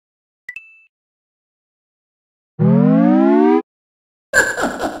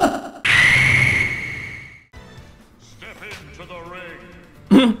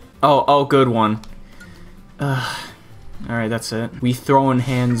Oh, good one. Alright, that's it. We throwing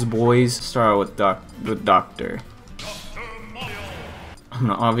hands, boys. Start out with Doctor. I'm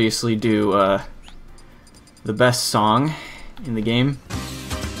gonna obviously do, the best song in the game.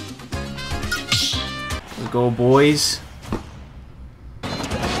 Let's go, boys.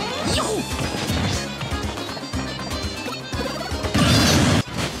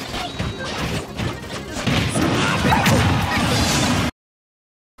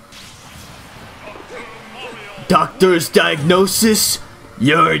 Doctor's diagnosis,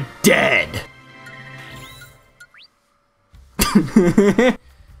 you're dead.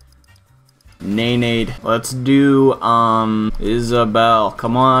 Nay. Let's do, Isabel.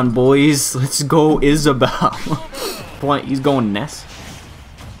 Come on, boys. Let's go, Isabel. Point, he's going Ness.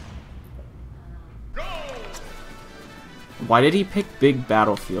 Why did he pick Big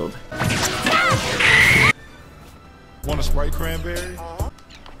Battlefield? Want a Sprite cranberry?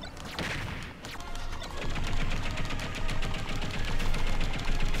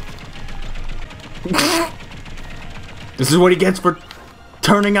 This is what he gets for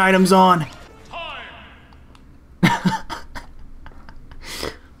turning items on.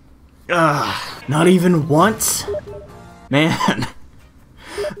 Not even once? Man.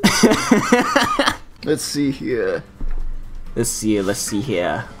 Let's see here. Let's see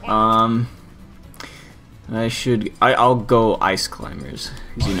here. I'll go Ice Climbers,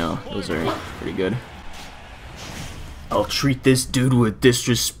 because you know, those are pretty good. I'll treat this dude with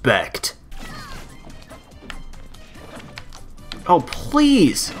disrespect. Oh,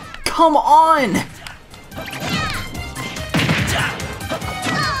 please! Come on!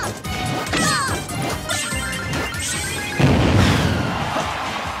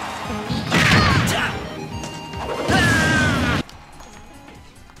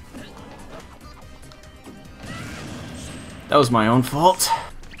 That was my own fault.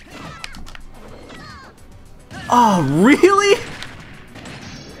 Oh, really?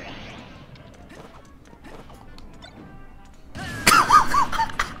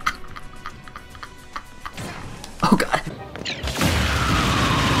 Oh god.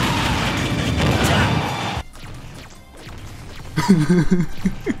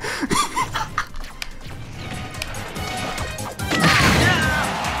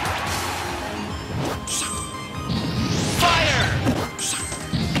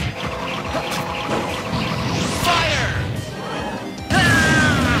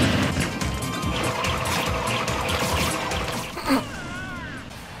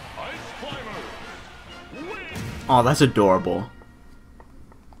 Oh, that's adorable.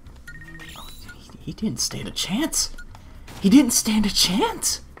 Oh, he didn't stand a chance. He didn't stand a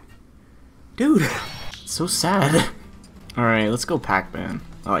chance. Dude, so sad. Alright, let's go Pac-Man.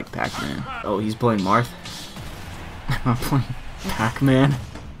 I like Pac-Man. Oh, he's playing Marth? I'm playing Pac-Man.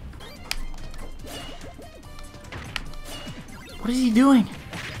 What is he doing?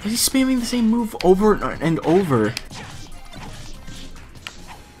 Is he spamming the same move over and over?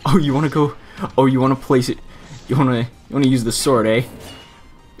 Oh, you wanna go... Oh, you wanna place it... You wanna use the sword, eh? You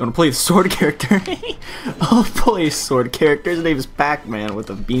wanna play the sword character? I'll play a sword character. His name is Pac-Man with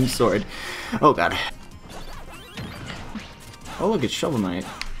a beam sword. Oh god. Oh look, it's Shovel Knight.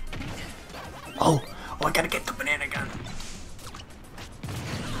 Oh, I gotta get the banana gun.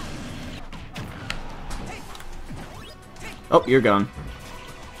 Oh, you're gone.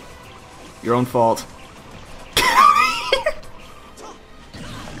 Your own fault.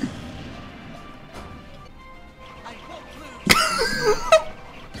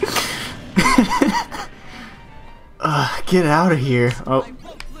 Get out of here. Oh.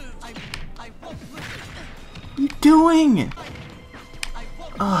 What are you doing?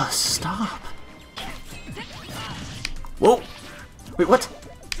 Stop. Whoa. Wait, what?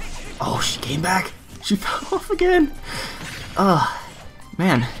 Oh, she came back. She fell off again.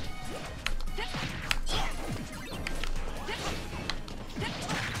 Man.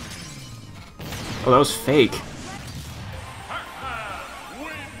 Oh, that was fake.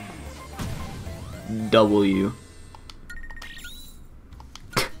 W.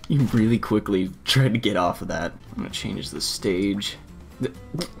 You really quickly tried to get off of that. I'm gonna change the stage.